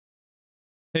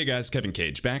Hey guys, Kevin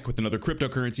Cage back with another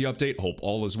cryptocurrency update. Hope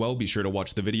all is well. Be sure to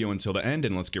watch the video until the end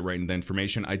and let's get right into the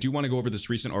information. I do want to go over this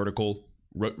recent article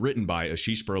written by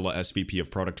Ashish Birla, SVP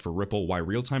of Product for Ripple, why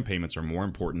real-time payments are more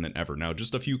important than ever. Now,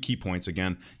 just a few key points.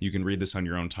 Again, you can read this on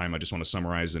your own time. I just want to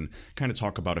summarize and kind of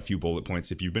talk about a few bullet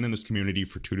points. If you've been in this community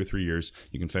for 2 to 3 years,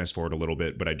 you can fast forward a little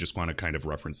bit, but I just want to kind of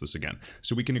reference this again.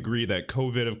 So we can agree that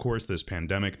COVID, of course, this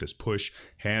pandemic, this push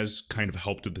has kind of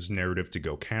helped with this narrative to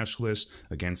go cashless.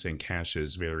 Again, saying cash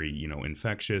is very,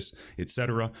 infectious,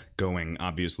 etc. Going,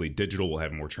 obviously, digital will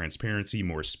have more transparency,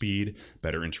 more speed,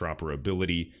 better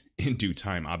interoperability. In due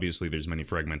time, obviously, there's many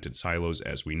fragmented silos,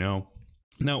 as we know.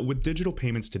 Now, with digital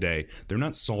payments today, they're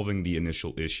not solving the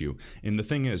initial issue. And the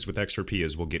thing is, with XRP,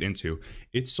 as we'll get into,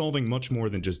 it's solving much more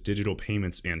than just digital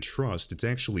payments and trust. It's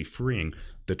actually freeing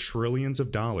the trillions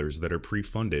of dollars that are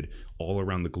pre-funded all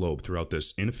around the globe throughout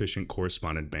this inefficient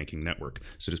correspondent banking network.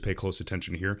 So just pay close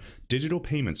attention here. Digital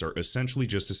payments are essentially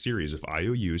just a series of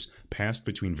IOUs passed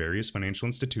between various financial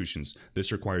institutions.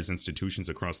 This requires institutions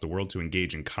across the world to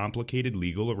engage in complicated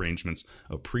legal arrangements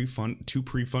of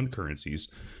pre-fund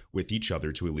currencies with each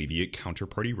other to alleviate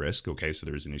counterparty risk. Okay, so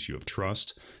there's an issue of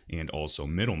trust and also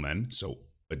middlemen. So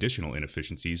additional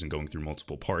inefficiencies and going through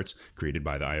multiple parts created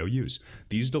by the IOUs.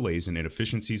 These delays and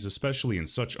inefficiencies, especially in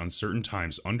such uncertain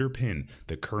times, underpin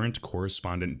the current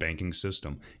correspondent banking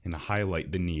system and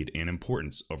highlight the need and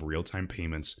importance of real-time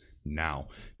payments now.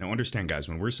 Now understand, guys,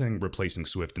 when we're saying replacing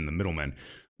SWIFT and the middlemen,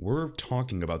 we're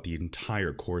talking about the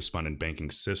entire correspondent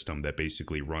banking system that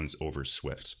basically runs over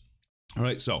SWIFT. All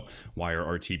right, so why are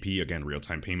RTP, again,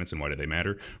 real-time payments, and why do they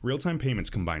matter? Real-time payments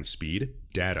combine speed,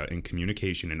 data, and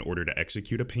communication in order to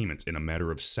execute a payment in a matter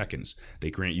of seconds.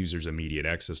 They grant users immediate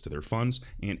access to their funds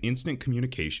and instant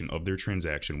communication of their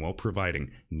transaction while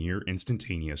providing near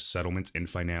instantaneous settlement and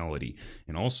finality.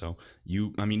 And also,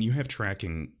 you have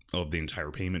tracking of the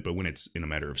entire payment, but when it's in a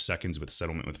matter of seconds with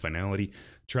settlement with finality,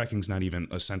 tracking's not even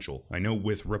essential. I know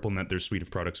with RippleNet, their suite of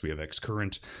products, we have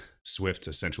Xcurrent. Swift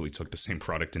essentially took the same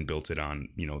product and built it on,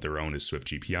 their own as Swift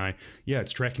GPI. Yeah,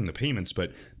 it's tracking the payments,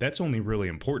 but that's only really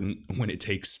important when it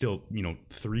takes still,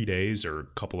 3 days or a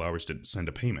couple hours to send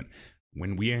a payment.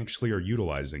 When we actually are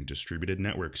utilizing distributed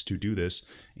networks to do this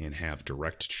and have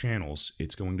direct channels,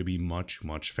 it's going to be much,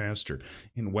 much faster.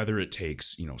 And whether it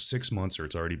takes, 6 months or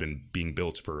it's already been being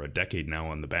built for a decade now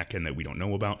on the back end that we don't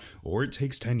know about, or it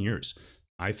takes 10 years,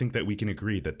 I think that we can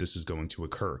agree that this is going to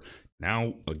occur.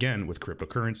 Now, again, with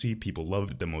cryptocurrency, people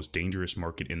love the most dangerous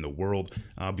market in the world.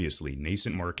 Obviously,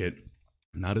 nascent market.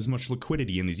 Not as much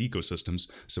liquidity in these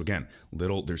ecosystems. So again,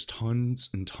 there's tons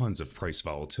and tons of price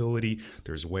volatility.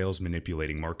 There's whales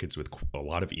manipulating markets with a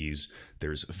lot of ease.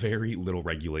 There's very little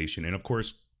regulation. And of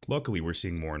course, luckily, we're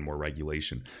seeing more and more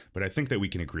regulation. But I think that we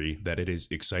can agree that it is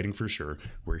exciting for sure.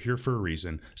 We're here for a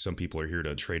reason. Some people are here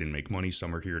to trade and make money.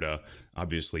 Some are here to,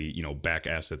 obviously, back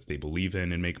assets they believe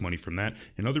in and make money from that.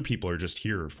 And other people are just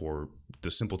here for the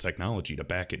simple technology to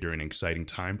back it during an exciting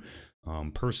time.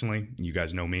 Personally, you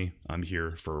guys know me, I'm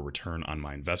here for a return on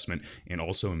my investment, and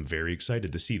also I'm very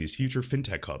excited to see these future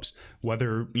fintech hubs,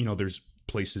 whether, there's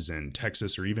places in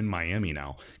Texas or even Miami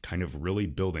now, kind of really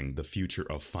building the future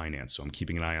of finance. So I'm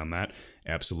keeping an eye on that.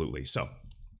 Absolutely. So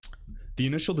the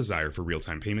initial desire for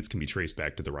real-time payments can be traced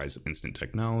back to the rise of instant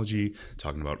technology,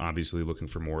 talking about obviously looking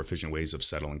for more efficient ways of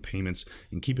settling payments.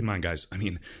 And keep in mind, guys,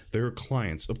 there are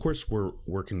clients. Of course, we're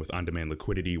working with on-demand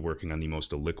liquidity, working on the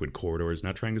most illiquid corridors,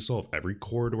 not trying to solve every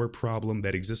corridor problem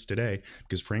that exists today,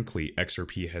 because frankly,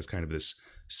 XRP has kind of this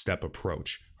step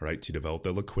approach, right, to develop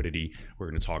the liquidity. We're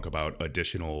going to talk about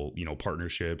additional,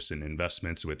 partnerships and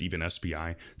investments with even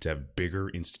SBI to have bigger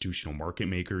institutional market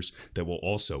makers that will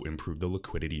also improve the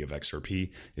liquidity of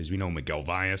XRP. As we know, Miguel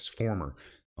Valles, former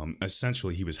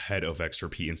essentially, he was head of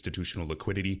XRP institutional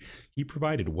liquidity. He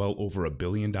provided well over $1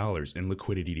 billion in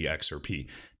liquidity to XRP.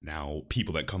 Now,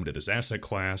 people that come to this asset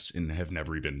class and have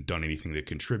never even done anything to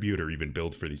contribute or even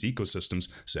build for these ecosystems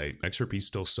say XRP is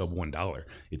still sub $1.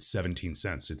 It's 17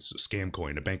 cents. It's a scam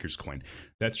coin, a banker's coin.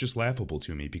 That's just laughable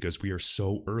to me because we are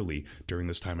so early during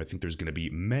this time. I think there's going to be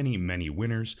many, many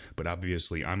winners, but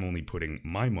obviously I'm only putting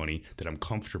my money that I'm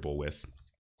comfortable with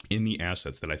in the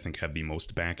assets that I think have the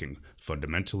most backing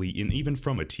fundamentally, and even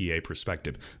from a TA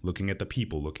perspective, looking at the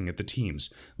people, looking at the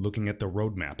teams, looking at the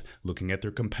roadmap, looking at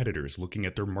their competitors, looking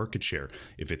at their market share.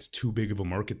 If it's too big of a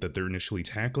market that they're initially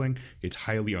tackling, it's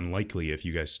highly unlikely. If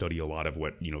you guys study a lot of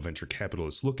what venture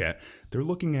capitalists look at, they're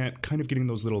looking at kind of getting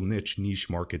those little niche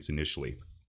markets initially.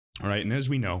 All right, and as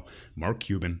we know, Mark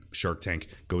Cuban, Shark Tank,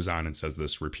 goes on and says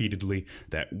this repeatedly,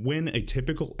 that when a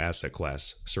typical asset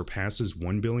class surpasses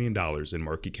 $1 billion in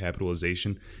market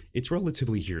capitalization, it's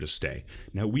relatively here to stay.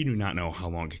 Now, we do not know how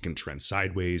long it can trend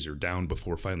sideways or down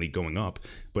before finally going up,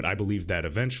 but I believe that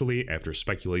eventually, after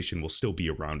speculation will still be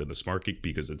around in this market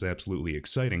because it's absolutely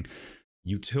exciting,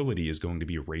 utility is going to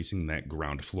be raising that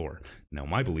ground floor. Now,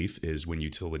 my belief is when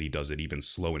utility does it even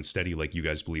slow and steady like you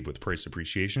guys believe with price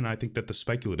appreciation, I think that the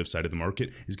speculative side of the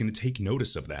market is going to take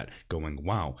notice of that, going,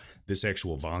 wow, this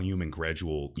actual volume and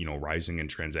gradual, rising in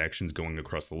transactions going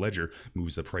across the ledger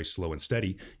moves the price slow and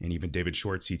steady. And even David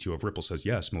Short, CTO of Ripple, says,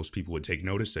 yes, most people would take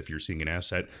notice if you're seeing an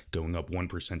asset going up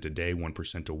 1% a day,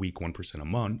 1% a week,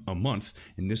 1% a month,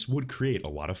 and this would create a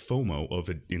lot of FOMO of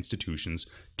institutions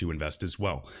to invest as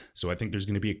well. So I think there's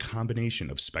going to be a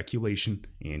combination of speculation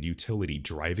and utility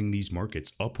driving these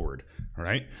markets upward. All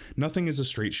right. Nothing is a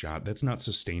straight shot. That's not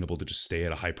sustainable to just stay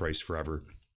at a high price forever.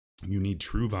 You need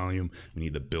true volume. We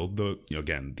need to build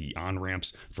the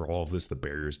on-ramps for all of this, the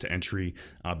barriers to entry.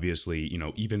 Obviously,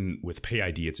 even with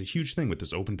PayID, it's a huge thing with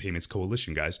this Open Payments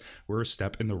Coalition, guys. We're a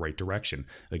step in the right direction.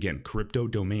 Again, crypto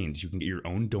domains, you can get your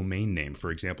own domain name. For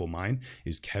example, mine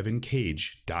is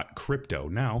kevincage.crypto.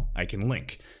 Now I can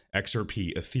link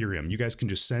XRP, Ethereum. You guys can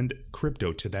just send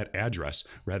crypto to that address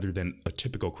rather than a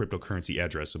typical cryptocurrency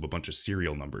address of a bunch of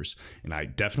serial numbers. And I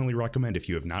definitely recommend, if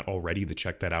you have not already, to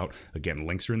check that out. Again,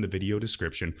 links are in the video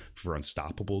description for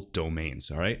unstoppable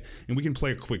domains. All right. And we can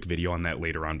play a quick video on that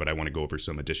later on, but I want to go over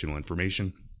some additional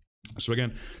information. So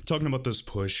again, talking about this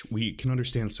push, we can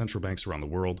understand central banks around the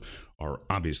world are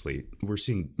obviously, we're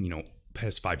seeing,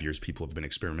 past 5 years, people have been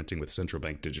experimenting with central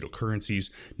bank digital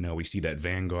currencies. Now we see that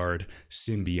Vanguard,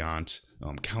 Symbiont,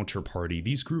 Counterparty,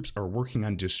 these groups are working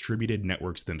on distributed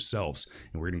networks themselves.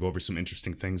 And we're going to go over some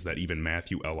interesting things that even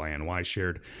Matthew Liny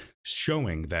shared,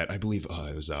 showing that, I believe it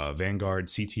was Vanguard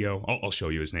CTO, I'll show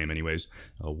you his name anyways,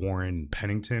 Warren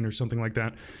Pennington or something like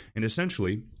that. And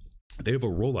essentially, they have a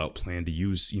rollout plan to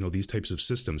use, these types of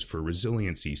systems for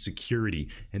resiliency, security,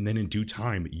 and then in due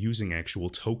time using actual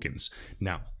tokens.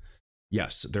 Now,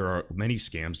 yes, there are many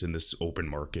scams in this open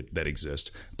market that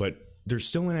exist, but there's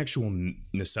still an actual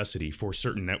necessity for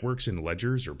certain networks and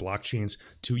ledgers or blockchains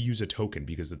to use a token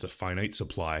because it's a finite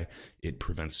supply. It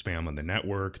prevents spam on the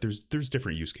network. There's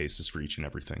different use cases for each and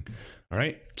everything. All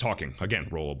right, talking again,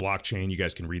 roll a blockchain. You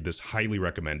guys can read this. Highly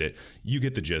recommend it. You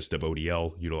get the gist of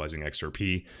ODL utilizing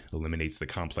XRP eliminates the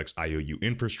complex IOU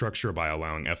infrastructure by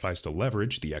allowing FIs to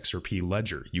leverage the XRP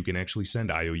ledger. You can actually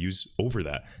send IOUs over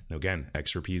that. Now again,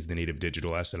 XRP is the native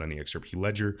digital asset on the XRP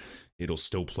ledger. It'll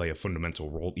still play a fundamental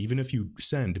role even if you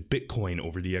send Bitcoin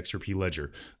over the XRP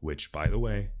ledger, which, by the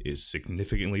way, is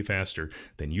significantly faster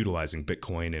than utilizing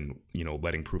Bitcoin and,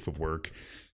 letting proof of work,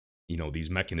 these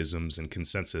mechanisms and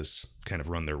consensus kind of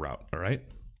run their route. All right.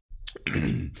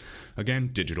 Again,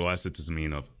 digital assets is a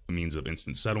means of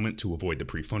instant settlement to avoid the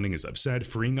pre-funding, as I've said,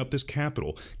 freeing up this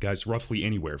capital, guys, roughly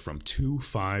anywhere from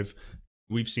 2-5.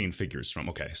 We've seen figures from,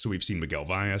 so we've seen Miguel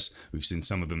Valles. We've seen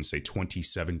some of them say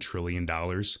 $27 trillion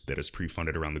that is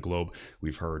pre-funded around the globe.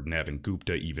 We've heard Navin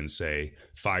Gupta even say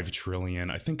 $5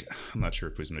 trillion. I think, I'm not sure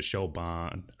if it was Michelle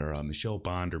Bond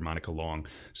or Monica Long.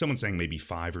 Someone saying maybe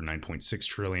 5 or 9.6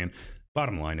 trillion.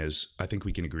 Bottom line is, I think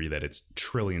we can agree that it's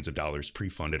trillions of dollars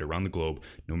pre-funded around the globe,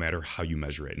 no matter how you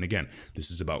measure it. And again, this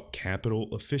is about capital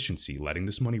efficiency, letting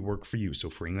this money work for you. So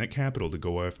freeing that capital to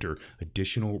go after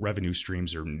additional revenue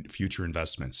streams or future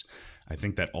investments. I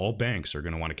think that all banks are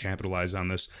going to want to capitalize on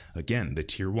this. Again, the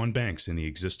tier 1 banks in the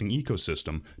existing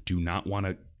ecosystem do not want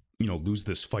to, lose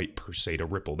this fight per se to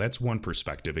Ripple. That's one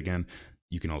perspective. Again,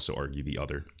 you can also argue the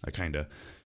other.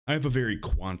 I have a very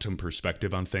quantum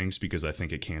perspective on things because I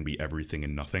think it can be everything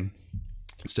and nothing.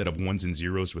 Instead of ones and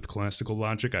zeros with classical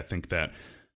logic, I think that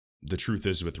the truth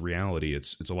is with reality,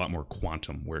 it's a lot more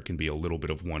quantum, where it can be a little bit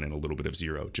of 1 and a little bit of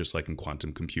 0, just like in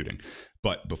quantum computing.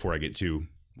 But before I get too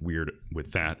weird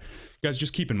with that, guys,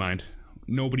 just keep in mind,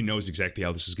 nobody knows exactly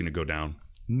how this is going to go down.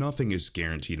 Nothing is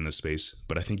guaranteed in this space,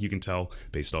 but I think you can tell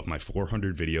based off my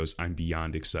 400 videos, I'm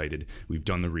beyond excited. We've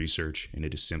done the research and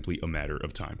it is simply a matter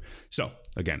of time. So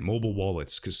again, mobile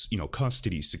wallets,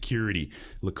 custody, security,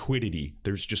 liquidity,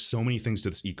 there's just so many things to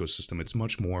this ecosystem. It's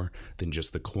much more than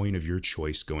just the coin of your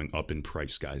choice going up in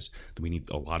price, guys. We need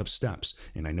a lot of steps.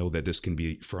 And I know that this can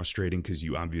be frustrating because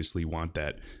you obviously want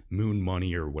that moon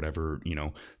money or whatever,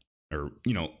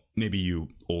 maybe you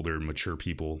older, mature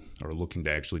people are looking to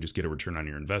actually just get a return on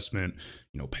your investment,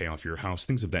 pay off your house,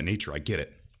 things of that nature. I get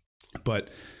it. But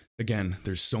Again,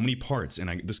 there's so many parts,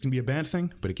 and this can be a bad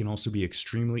thing, but it can also be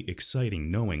extremely exciting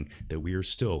knowing that we are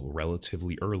still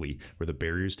relatively early, where the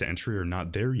barriers to entry are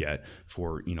not there yet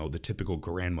for, the typical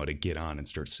grandma to get on and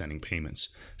start sending payments.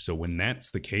 So when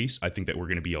that's the case, I think that we're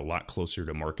going to be a lot closer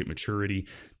to market maturity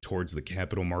towards the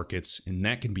capital markets, and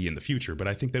that can be in the future. But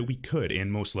I think that we could,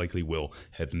 and most likely will,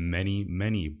 have many,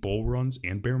 many bull runs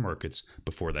and bear markets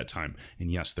before that time.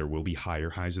 And yes, there will be higher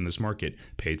highs in this market.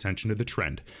 Pay attention to the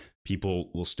trend. People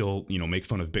will still, make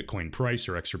fun of Bitcoin price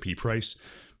or XRP price.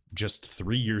 Just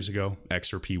 3 years ago,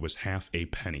 XRP was half a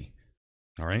penny.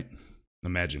 All right?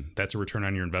 Imagine, that's a return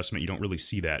on your investment. You don't really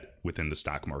see that within the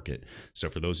stock market. So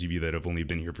for those of you that have only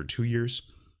been here for 2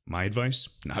 years, my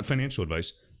advice, not financial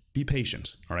advice, be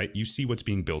patient. All right? You see what's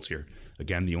being built here.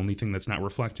 Again, the only thing that's not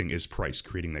reflecting is price,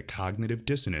 creating that cognitive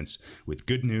dissonance with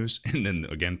good news, and then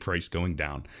again, price going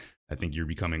down. I think you're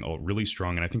becoming really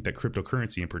strong. And I think that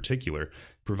cryptocurrency in particular,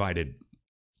 provided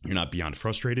you're not beyond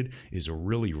frustrated, is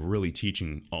really, really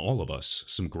teaching all of us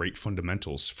some great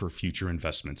fundamentals for future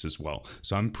investments as well.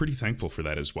 So I'm pretty thankful for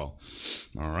that as well.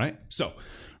 All right. So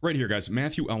right here, guys,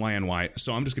 Matthew Liny.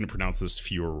 So I'm just going to pronounce this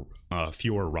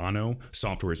Fiorano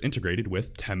software is integrated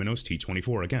with Temenos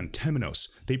T24. Again, Temenos,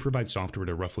 they provide software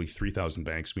to roughly 3,000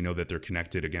 banks. We know that they're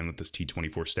connected again with this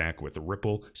T24 stack with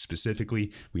Ripple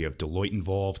specifically. We have Deloitte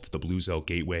involved, the Bluezell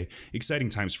gateway. Exciting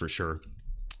times for sure.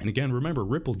 And again, remember,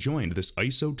 Ripple joined this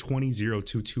ISO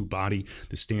 20022 body,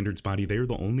 the standards body. They're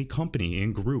the only company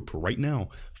and group right now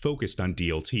focused on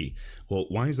DLT. Well,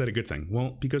 why is that a good thing?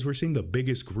 Well, because we're seeing the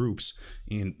biggest groups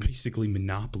and basically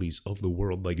monopolies of the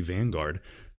world like Vanguard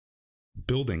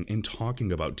building and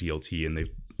talking about DLT. And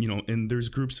they've, and there's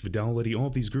groups, Fidelity, all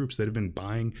of these groups that have been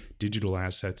buying digital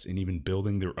assets and even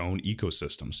building their own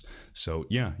ecosystems. So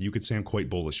yeah, you could say I'm quite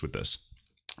bullish with this.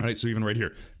 All right, so even right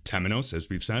here, Temenos, as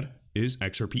we've said, is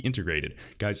XRP integrated.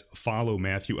 Guys, follow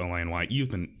Matthew Liny.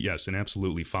 Even, yes, and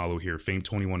absolutely follow here,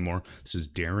 Fame21 More. This is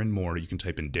Darren Moore. You can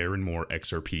type in Darren Moore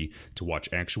XRP to watch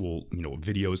actual,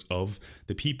 videos of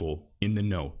the people in the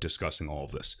know discussing all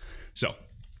of this. So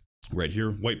right here,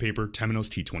 white paper, Temenos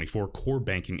T24 core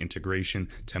banking integration.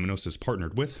 Temenos has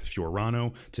partnered with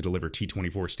Fiorano to deliver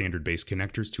T24 standard-based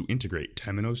connectors to integrate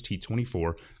Temenos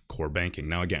T24 core banking.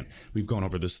 Now, again, we've gone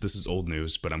over this. This is old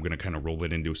news, but I'm going to kind of roll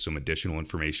it into some additional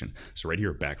information. So right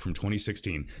here, back from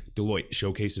 2016, Deloitte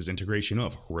showcases integration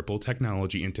of Ripple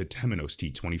technology into Temenos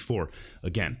T24.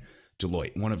 Again,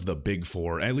 Deloitte, one of the big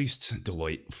four, at least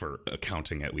Deloitte for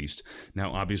accounting at least.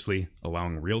 Now, obviously,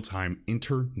 allowing real-time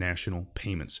international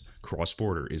payments.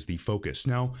 Cross-border is the focus.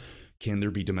 Now, can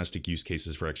there be domestic use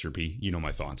cases for XRP? You know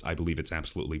my thoughts. I believe it's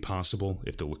absolutely possible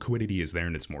if the liquidity is there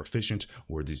and it's more efficient,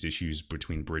 or there's issues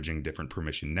between bridging different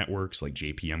permission networks like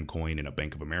JPM coin and a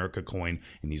Bank of America coin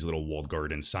in these little walled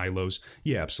garden silos.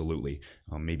 Yeah, absolutely.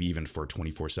 Maybe even for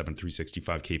 24/7,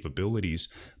 365 capabilities.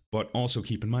 But also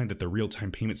keep in mind that the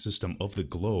real-time payment system of the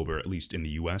globe, or at least in the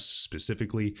US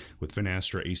specifically, with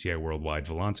Finastra, ACI Worldwide,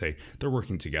 Volante, they're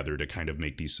working together to kind of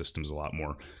make these systems a lot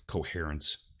more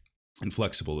coherent and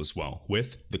flexible as well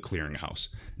with the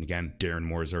clearinghouse. And again, Darren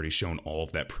Moore has already shown all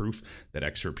of that proof that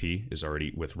XRP is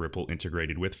already with Ripple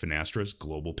integrated with Finastra's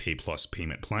global Pay Plus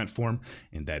payment platform.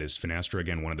 And that is Finastra,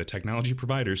 again, one of the technology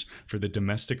providers for the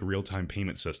domestic real-time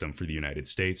payment system for the United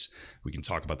States. We can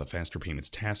talk about the Faster Payments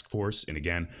Task Force. And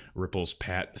again, Ripple's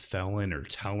Pat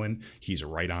Tellin, he's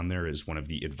right on there as one of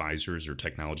the advisors or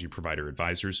technology provider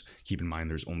advisors. Keep in mind,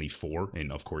 there's only 4.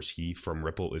 And of course, he from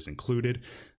Ripple is included.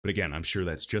 But again, I'm sure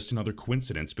that's just another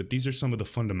coincidence, but these are some of the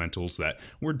fundamentals that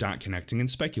we're dot connecting and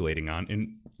speculating on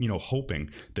and, hoping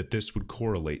that this would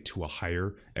correlate to a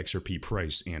higher XRP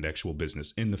price and actual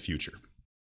business in the future.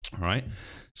 All right.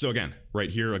 So again, right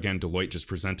here, again, Deloitte just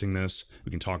presenting this. We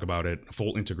can talk about it.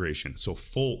 Full integration. So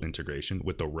full integration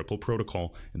with the Ripple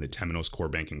protocol and the Temenos core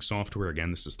banking software.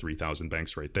 Again, this is 3,000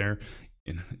 banks right there.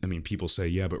 And I mean, people say,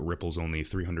 yeah, but Ripple's only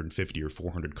 350 or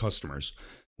 400 customers.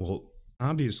 Well,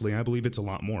 obviously, I believe it's a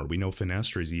lot more. We know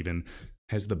Finastra's even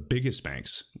has the biggest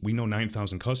banks. We know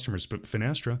 9,000 customers, but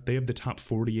Finastra, they have the top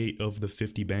 48 of the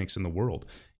 50 banks in the world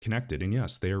connected. And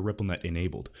yes, they are RippleNet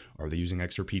enabled. Are they using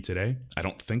XRP today? I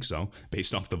don't think so,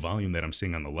 based off the volume that I'm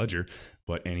seeing on the ledger,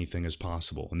 but anything is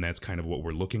possible. And that's kind of what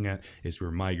we're looking at, is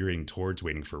we're migrating towards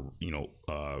waiting for,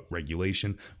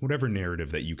 regulation, whatever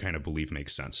narrative that you kind of believe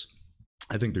makes sense.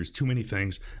 I think there's too many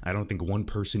things. I don't think one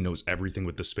person knows everything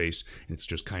with the space. It's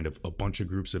just kind of a bunch of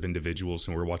groups of individuals,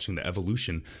 and we're watching the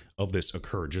evolution of this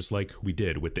occur, just like we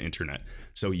did with the internet.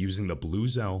 So using the Blue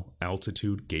Zell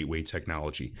altitude gateway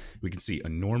technology, we can see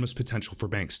enormous potential for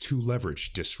banks to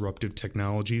leverage disruptive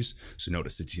technologies. So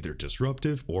notice it's either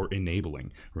disruptive or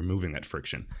enabling, removing that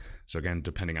friction. So again,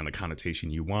 depending on the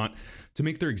connotation you want, to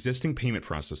make their existing payment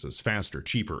processes faster,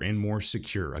 cheaper, and more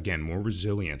secure. Again, more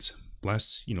resilient.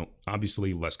 Less,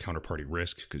 obviously less counterparty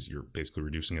risk because you're basically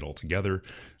reducing it altogether.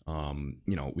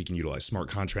 We can utilize smart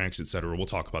contracts, etc. We'll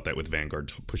talk about that with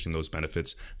Vanguard, pushing those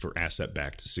benefits for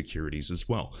asset-backed securities as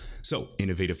well. So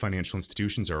innovative financial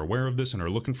institutions are aware of this and are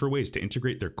looking for ways to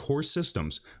integrate their core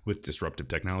systems with disruptive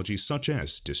technologies such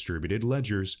as distributed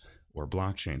ledgers or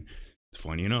blockchain.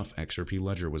 Funny enough, XRP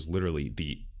Ledger was literally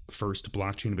the first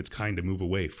blockchain of its kind to move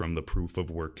away from the proof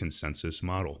of work consensus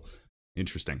model.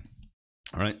 Interesting.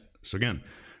 All right. So again,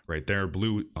 right there,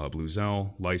 Blue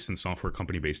Zell, licensed software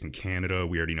company based in Canada.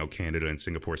 We already know Canada and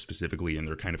Singapore specifically and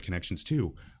their kind of connections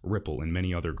to Ripple and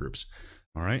many other groups.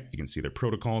 All right, you can see their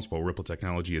protocols. While Ripple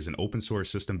technology is an open source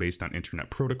system based on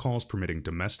internet protocols, permitting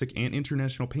domestic and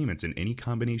international payments in any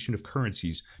combination of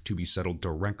currencies to be settled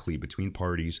directly between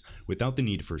parties without the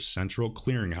need for central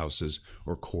clearinghouses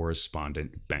or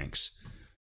correspondent banks.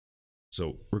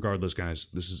 So regardless, guys,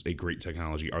 this is a great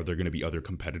technology. Are there going to be other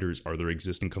competitors? Are there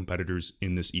existing competitors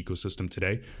in this ecosystem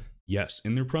today? Yes,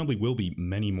 and there probably will be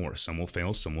many more. Some will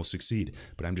fail, some will succeed.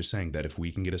 But I'm just saying that if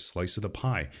we can get a slice of the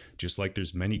pie, just like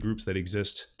there's many groups that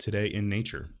exist today in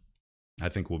nature, I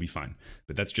think we'll be fine.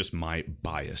 But that's just my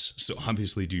bias. So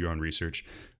obviously do your own research,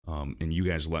 and you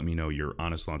guys let me know your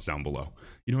honest thoughts down below.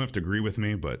 You don't have to agree with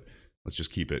me, but let's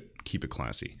just keep it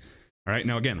classy. All right,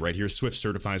 now again, right here, Swift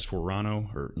certifies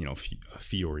Fiorano, or,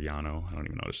 Fioriano, I don't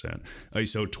even know how to say it,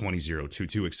 ISO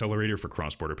 20022 accelerator for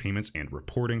cross-border payments and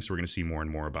reporting. So we're going to see more and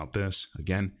more about this.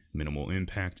 Again, minimal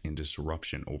impact and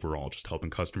disruption overall, just helping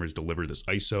customers deliver this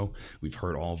ISO. We've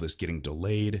heard all of this getting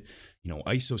delayed.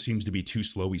 ISO seems to be too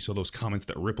slow. We saw those comments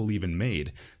that Ripple even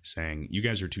made saying, you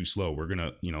guys are too slow. We're going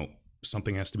to,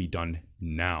 something has to be done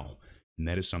now. And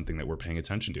that is something that we're paying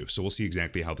attention to. So we'll see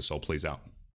exactly how this all plays out.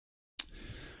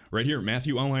 Right here,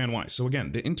 Matthew L.I.N.Y. So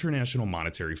again, the International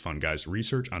Monetary Fund, guys,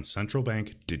 research on central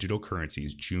bank digital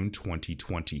currencies, June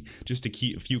 2020. Just a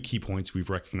few key points. We've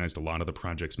recognized a lot of the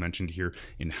projects mentioned here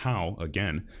and how,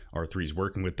 again, R3 is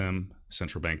working with them,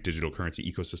 central bank digital currency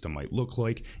ecosystem might look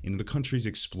like, and the countries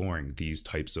exploring these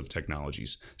types of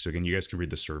technologies. So again, you guys can read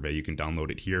the survey. You can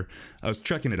download it here. I was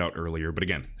checking it out earlier, but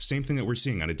again, same thing that we're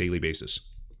seeing on a daily basis.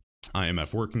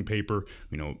 IMF working paper,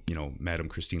 Madame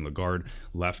Christine Lagarde.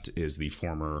 Left is the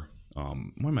former, why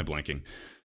am I blanking?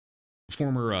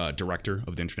 Former director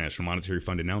of the International Monetary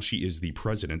Fund, and now she is the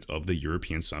president of the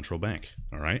European Central Bank.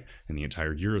 All right, and the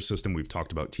entire Euro system. We've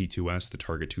talked about T2S, the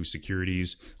Target 2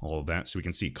 securities, all of that. So we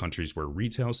can see countries where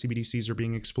retail CBDCs are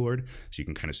being explored. So you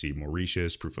can kind of see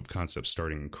Mauritius, proof of concept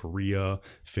starting in Korea,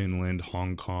 Finland,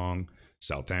 Hong Kong,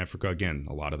 South Africa. Again,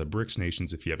 a lot of the BRICS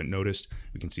nations, if you haven't noticed.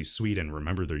 We can see Sweden.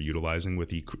 Remember, they're utilizing with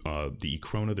the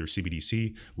Krona, their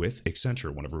CBDC, with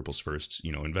Accenture, one of Ripple's first,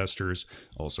 investors,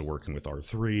 also working with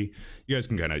R3. You guys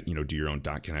can kind of, do your own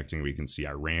dot connecting. We can see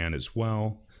Iran as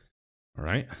well. All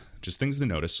right, just things to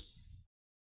notice.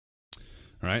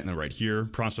 All right, and then right here,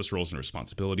 process roles and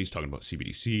responsibilities, talking about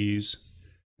CBDCs.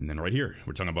 And then right here,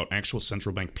 we're talking about actual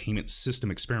central bank payment system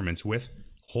experiments with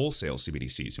wholesale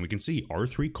CBDCs. And we can see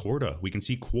R3 Corda, we can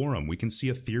see Quorum, we can see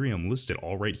Ethereum listed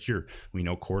all right here. We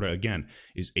know Corda, again,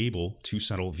 is able to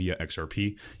settle via XRP.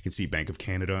 You can see Bank of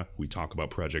Canada. We talk about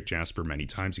Project Jasper many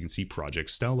times. You can see Project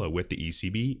Stella with the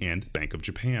ECB and Bank of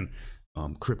Japan.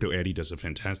 Crypto Addy does a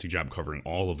fantastic job covering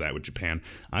all of that with Japan.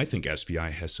 I think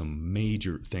SBI has some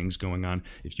major things going on.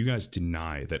 If you guys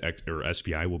deny that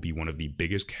SBI will be one of the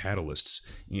biggest catalysts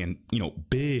and,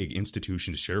 big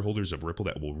institutions, shareholders of Ripple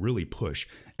that will really push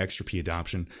XRP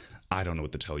adoption, I don't know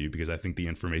what to tell you, because I think the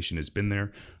information has been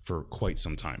there for quite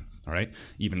some time. All right.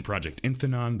 Even Project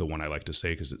Infinon, the one I like to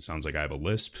say because it sounds like I have a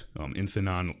lisp.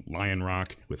 Infinon, Lion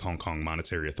Rock with Hong Kong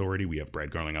Monetary Authority. We have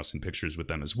Brad Garlinghouse in pictures with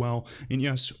them as well. And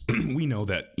yes, we know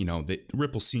that, that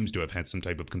Ripple seems to have had some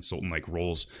type of consultant-like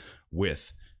roles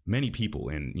with many people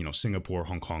in, Singapore,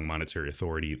 Hong Kong Monetary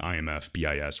Authority, IMF,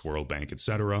 BIS, World Bank,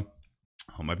 etc.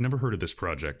 I've never heard of this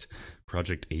project.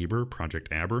 Project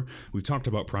Aber. We've talked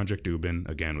about Project Ubin,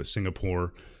 again, with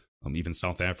Singapore, even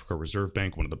South Africa Reserve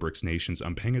Bank, one of the BRICS nations.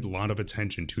 I'm paying a lot of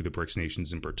attention to the BRICS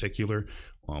nations in particular.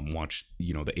 Watch,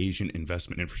 the Asian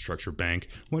Investment Infrastructure Bank.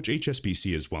 Watch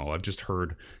HSBC as well. I've just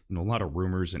heard, a lot of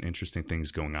rumors and interesting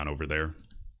things going on over there.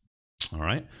 All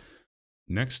right.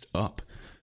 Next up,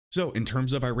 So in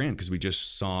terms of Iran, because we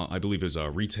just saw, I believe it was a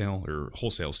retail or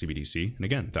wholesale CBDC. And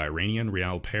again, the Iranian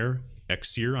Real pair,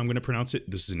 XIR, I'm going to pronounce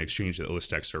it. This is an exchange that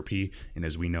lists XRP. And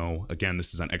as we know, again,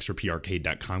 this is on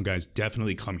XRParcade.com, guys.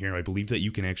 Definitely come here. I believe that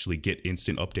you can actually get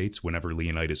instant updates whenever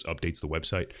Leonidas updates the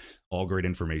website. All great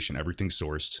information, everything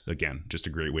sourced. Again, just a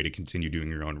great way to continue doing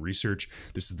your own research.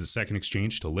 This is the second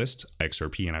exchange to list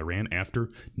XRP in Iran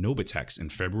after Novitex in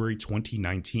February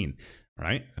 2019. All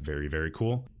right, very, very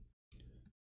cool.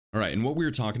 All right, and what we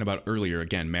were talking about earlier,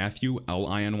 again, Matthew,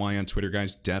 L-I-N-Y on Twitter,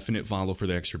 guys, definite follow for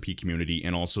the XRP community,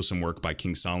 and also some work by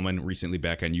King Solomon recently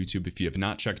back on YouTube. If you have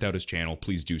not checked out his channel,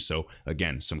 please do so.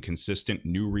 Again, some consistent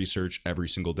new research every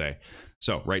single day.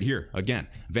 So right here, again,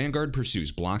 Vanguard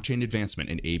pursues blockchain advancement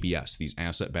in ABS, these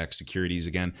asset-backed securities,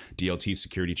 again, DLT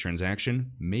security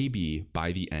transaction, maybe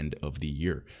by the end of the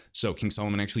year. So King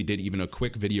Solomon actually did even a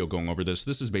quick video going over this.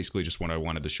 This is basically just what I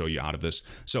wanted to show you out of this.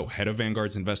 So head of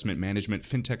Vanguard's investment management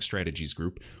fintech strategies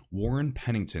group, Warren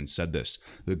Pennington, said this: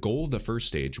 the goal of the first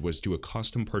stage was to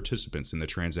accustom participants in the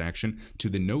transaction to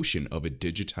the notion of a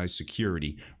digitized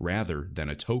security rather than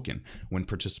a token. When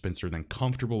participants are then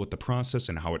comfortable with the process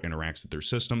and how it interacts with their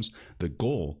systems, the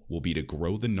goal will be to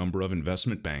grow the number of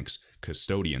investment banks,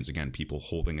 custodians, again, people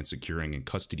holding and securing and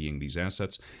custodying these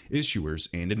assets, issuers,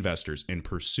 and investors, and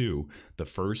pursue the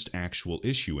first actual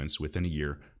issuance within a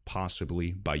year,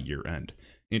 possibly by year end.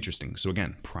 Interesting. So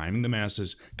again, priming the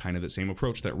masses, kind of the same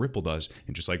approach that Ripple does.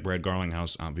 And just like Brad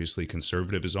Garlinghouse, obviously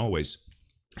conservative as always,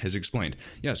 has explained,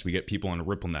 yes, we get people on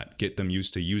RippleNet, get them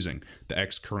used to using the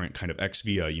X current kind of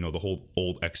XVIA, you know, the whole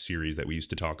old X series that we used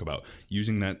to talk about,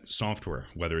 using that software,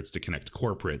 whether it's to connect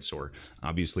corporates or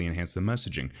obviously enhance the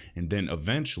messaging. And then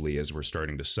eventually, as we're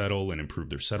starting to settle and improve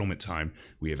their settlement time,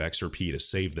 we have XRP to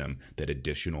save them that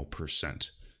additional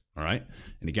percent. All right.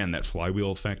 And again, that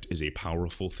flywheel effect is a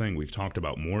powerful thing. We've talked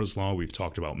about Moore's law. We've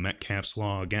talked about Metcalfe's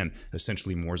law. Again,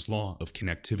 essentially Moore's law of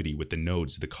connectivity with the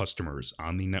nodes, the customers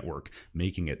on the network,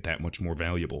 making it that much more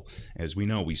valuable. As we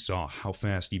know, we saw how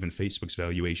fast even Facebook's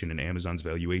valuation and Amazon's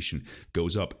valuation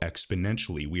goes up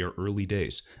exponentially. We are early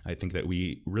days. I think that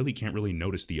we really can't really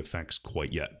notice the effects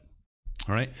quite yet.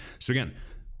 All right. So again,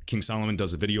 King Solomon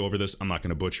does a video over this. I'm not going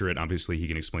to butcher it. Obviously, he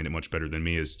can explain it much better than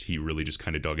me, as he really just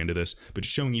kind of dug into this. But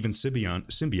just showing even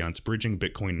symbionts bridging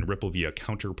Bitcoin and Ripple via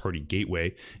counterparty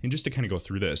gateway. And just to kind of go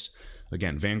through this,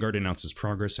 again, Vanguard announces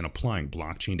progress in applying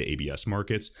blockchain to ABS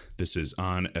markets. This is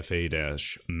on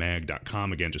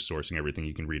fa-mag.com. Again, just sourcing everything.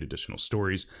 You can read additional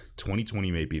stories.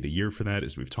 2020 may be the year for that,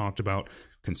 as we've talked about.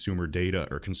 Consumer data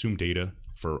or consume data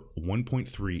for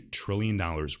 $1.3 trillion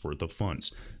worth of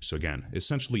funds. So again,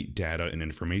 essentially data and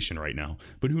information right now,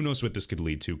 but who knows what this could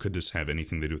lead to? Could this have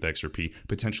anything to do with XRP?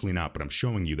 Potentially not, but I'm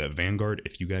showing you that Vanguard,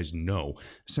 if you guys know,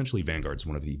 essentially Vanguard's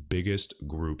one of the biggest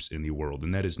groups in the world,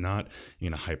 and that is not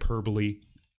in a hyperbole.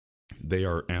 They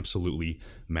are absolutely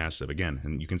massive. Again,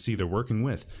 and you can see they're working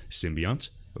with Symbiont.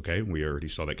 Okay, we already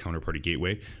saw that counterparty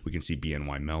gateway. We can see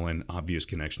BNY Mellon, obvious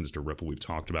connections to Ripple we've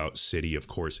talked about. Citi, of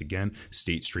course, again.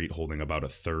 State Street holding about a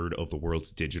third of the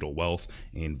world's digital wealth.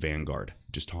 And Vanguard,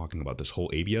 just talking about this whole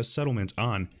ABS settlement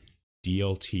on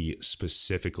DLT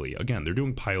specifically. Again, they're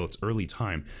doing pilots early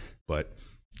time, but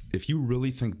if you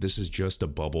really think this is just a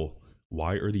bubble,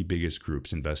 why are the biggest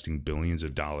groups investing billions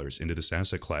of dollars into this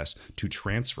asset class to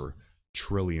transfer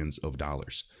trillions of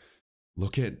dollars?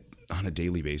 Look at, on a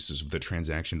daily basis, the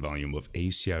transaction volume of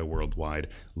ACI worldwide.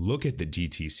 Look at the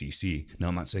DTCC. Now,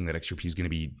 I'm not saying that XRP is going to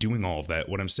be doing all of that.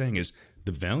 What I'm saying is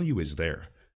the value is there.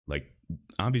 Like,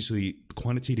 obviously,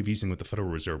 quantitative easing with the Federal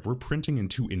Reserve, we're printing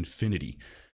into infinity.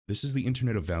 This is the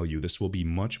internet of value. This will be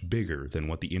much bigger than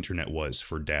what the internet was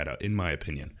for data, in my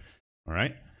opinion. All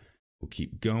right, we'll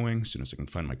keep going as soon as I can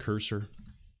find my cursor.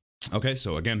 Okay,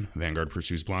 so again, Vanguard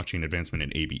pursues blockchain advancement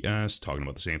in ABS, talking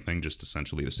about the same thing, just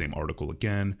essentially the same article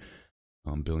again.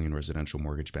 Billion residential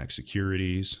mortgage-backed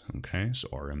securities. Okay, so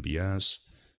RMBS,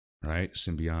 right?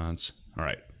 Symbionts. All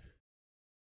right.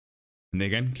 And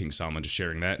again, King Solomon just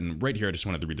sharing that. And right here, I just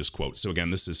wanted to read this quote. So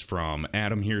again, this is from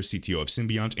Adam here, CTO of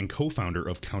Symbiont and co-founder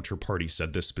of Counterparty,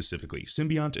 said this specifically.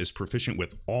 Symbiont is proficient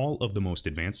with all of the most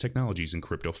advanced technologies in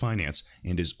crypto finance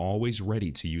and is always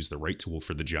ready to use the right tool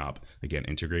for the job. Again,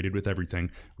 integrated with everything,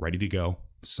 ready to go.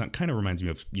 This kind of reminds me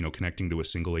of, you know, connecting to a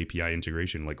single API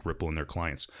integration like Ripple and their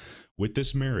clients. With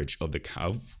this marriage of the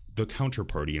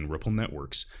counterparty and Ripple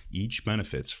networks, each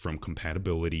benefits from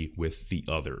compatibility with the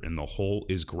other, and the whole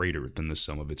is greater than the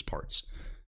sum of its parts.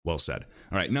 Well said.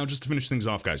 All right, now just to finish things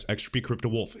off, guys, XRP Crypto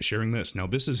Wolf sharing this. Now,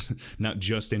 this is not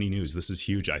just any news. This is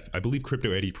huge. I believe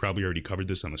Crypto Eddie probably already covered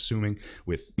this, I'm assuming,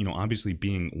 with, obviously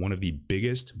being one of the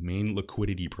biggest main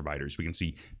liquidity providers. We can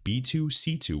see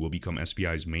B2C2 will become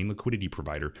SBI's main liquidity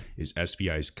provider, as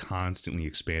SBI is constantly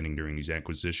expanding during these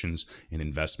acquisitions and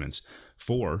investments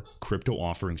for crypto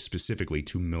offerings specifically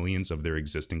to millions of their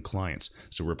existing clients.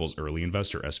 So Ripple's early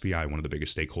investor, SBI, one of the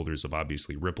biggest stakeholders of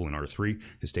obviously Ripple and R3,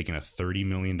 has taken a $30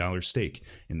 million stake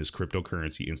in this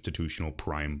cryptocurrency institutional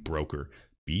prime broker,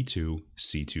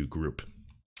 B2C2 Group.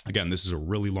 Again, this is a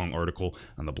really long article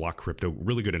on the block crypto,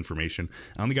 really good information.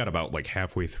 I only got about like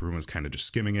halfway through and was kind of just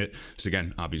skimming it. So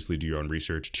again, obviously do your own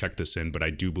research, check this in, but I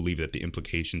do believe that the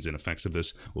implications and effects of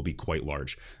this will be quite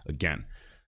large. Again,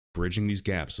 bridging these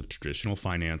gaps of traditional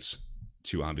finance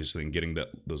to obviously and getting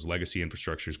those legacy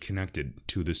infrastructures connected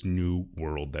to this new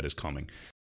world that is coming.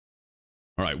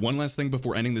 All right, one last thing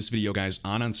before ending this video, guys,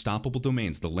 on Unstoppable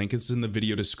Domains. The link is in the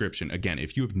video description. Again,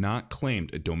 if you have not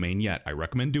claimed a domain yet, I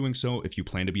recommend doing so. If you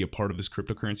plan to be a part of this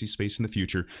cryptocurrency space in the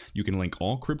future, you can link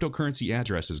all cryptocurrency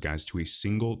addresses, guys, to a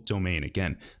single domain.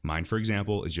 Again, mine, for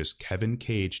example, is just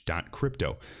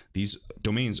kevincage.crypto. These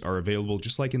domains are available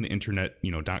just like in the internet,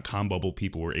 .com bubble.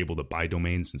 People were able to buy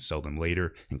domains and sell them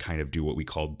later and kind of do what we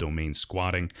call domain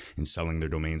squatting and selling their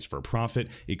domains for a profit.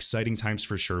 Exciting times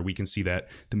for sure. We can see that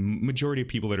the majority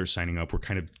of people that are signing up, we're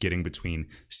kind of getting between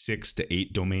 6 to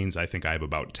 8 domains. I think I have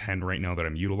about 10 right now that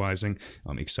I'm utilizing.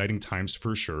 Exciting times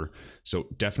for sure. So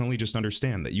definitely just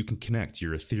understand that you can connect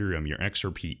your Ethereum, your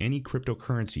XRP, any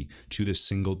cryptocurrency to this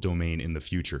single domain in the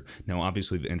future. Now,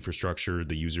 obviously the infrastructure,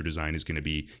 the user design is going to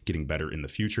be getting better in the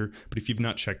future. But if you've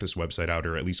not checked this website out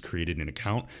or at least created an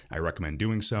account, I recommend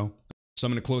doing so. So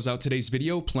I'm going to close out today's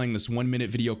video playing this 1-minute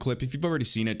video clip. If you've already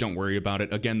seen it, don't worry about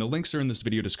it. Again, the links are in this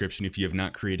video description if you have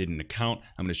not created an account.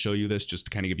 I'm going to show you this just to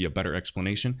kind of give you a better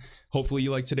explanation. Hopefully you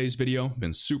liked today's video.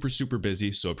 Been super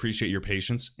busy, so appreciate your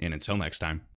patience, and until next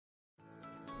time.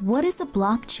 What is a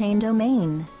blockchain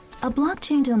domain? A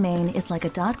blockchain domain is like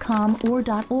a .com or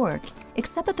 .org,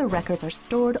 except that the records are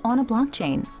stored on a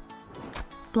blockchain.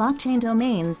 Blockchain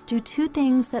domains do two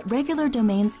things that regular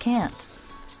domains can't: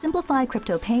 simplify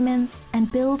crypto payments,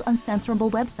 and build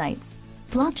uncensorable websites.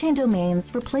 Blockchain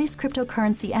domains replace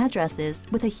cryptocurrency addresses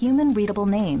with a human-readable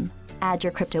name. Add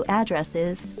your crypto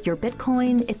addresses, your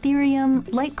Bitcoin, Ethereum,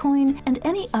 Litecoin, and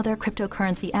any other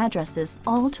cryptocurrency addresses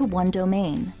all to one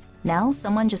domain. Now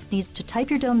someone just needs to type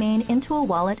your domain into a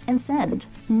wallet and send.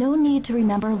 No need to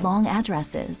remember long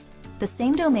addresses. The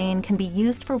same domain can be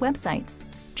used for websites.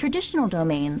 Traditional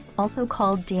domains, also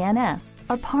called DNS,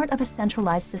 are part of a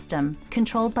centralized system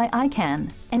controlled by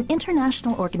ICANN, an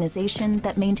international organization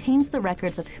that maintains the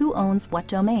records of who owns what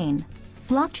domain.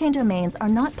 Blockchain domains are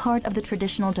not part of the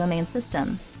traditional domain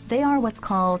system. They are what's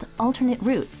called alternate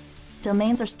roots.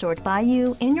 Domains are stored by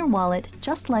you in your wallet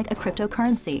just like a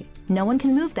cryptocurrency. No one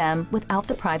can move them without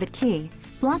the private key.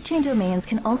 Blockchain domains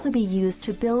can also be used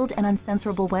to build an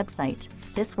uncensorable website.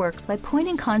 This works by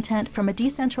pointing content from a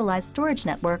decentralized storage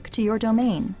network to your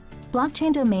domain.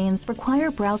 Blockchain domains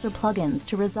require browser plugins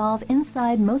to resolve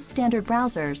inside most standard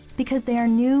browsers because they are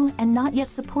new and not yet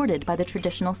supported by the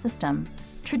traditional system.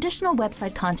 Traditional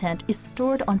website content is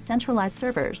stored on centralized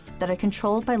servers that are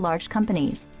controlled by large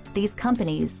companies. These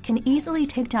companies can easily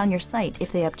take down your site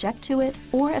if they object to it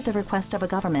or at the request of a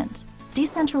government.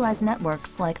 Decentralized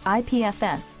networks like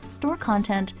IPFS store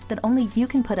content that only you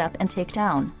can put up and take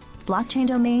down. Blockchain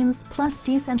domains plus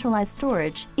decentralized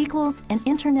storage equals an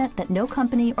internet that no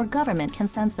company or government can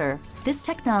censor. This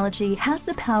technology has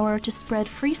the power to spread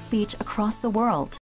free speech across the world.